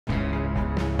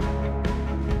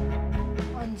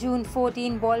June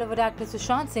 14, Bollywood actor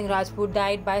Sushant Singh Rajput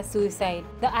died by suicide.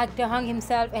 The actor hung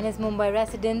himself in his Mumbai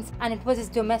residence, and it was his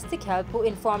domestic help who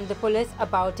informed the police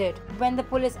about it. When the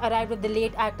police arrived at the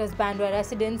late actor's Bandra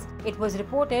residence, it was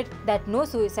reported that no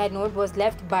suicide note was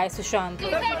left by Sushant.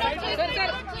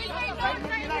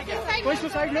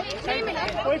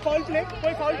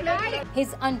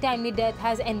 His untimely death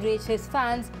has enraged his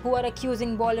fans, who are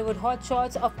accusing Bollywood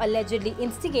hotshots of allegedly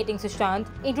instigating Sushant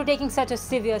into taking such a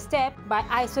severe step by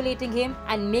isolating him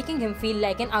and making him feel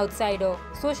like an outsider.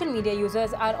 Social media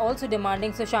users are also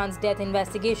demanding Sushant's death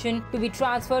investigation to be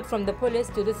transferred from the police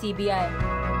to the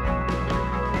CBI.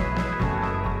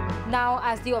 Now,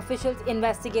 as the officials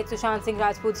investigate Sushant Singh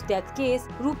Rajput's death case,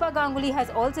 Roopa Ganguly has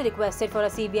also requested for a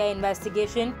CBI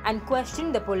investigation and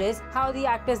questioned the police how the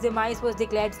actor's demise was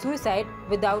declared suicide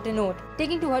without a note.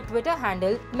 Taking to her Twitter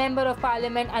handle, Member of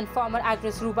Parliament and former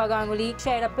actress Roopa Ganguly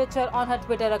shared a picture on her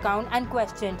Twitter account and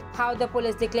questioned how the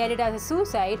police declared it as a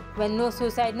suicide when no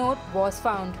suicide note was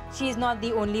found. She is not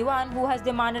the only one who has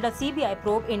demanded a CBI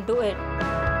probe into it.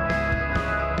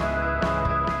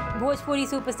 Bhojpuri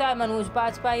superstar Manoj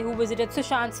Bajpayee, who visited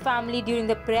Sushant's family during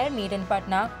the prayer meet in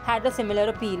Patna, had a similar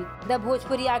appeal. The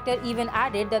Bhojpuri actor even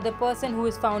added that the person who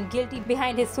is found guilty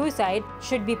behind his suicide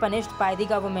should be punished by the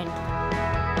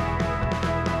government.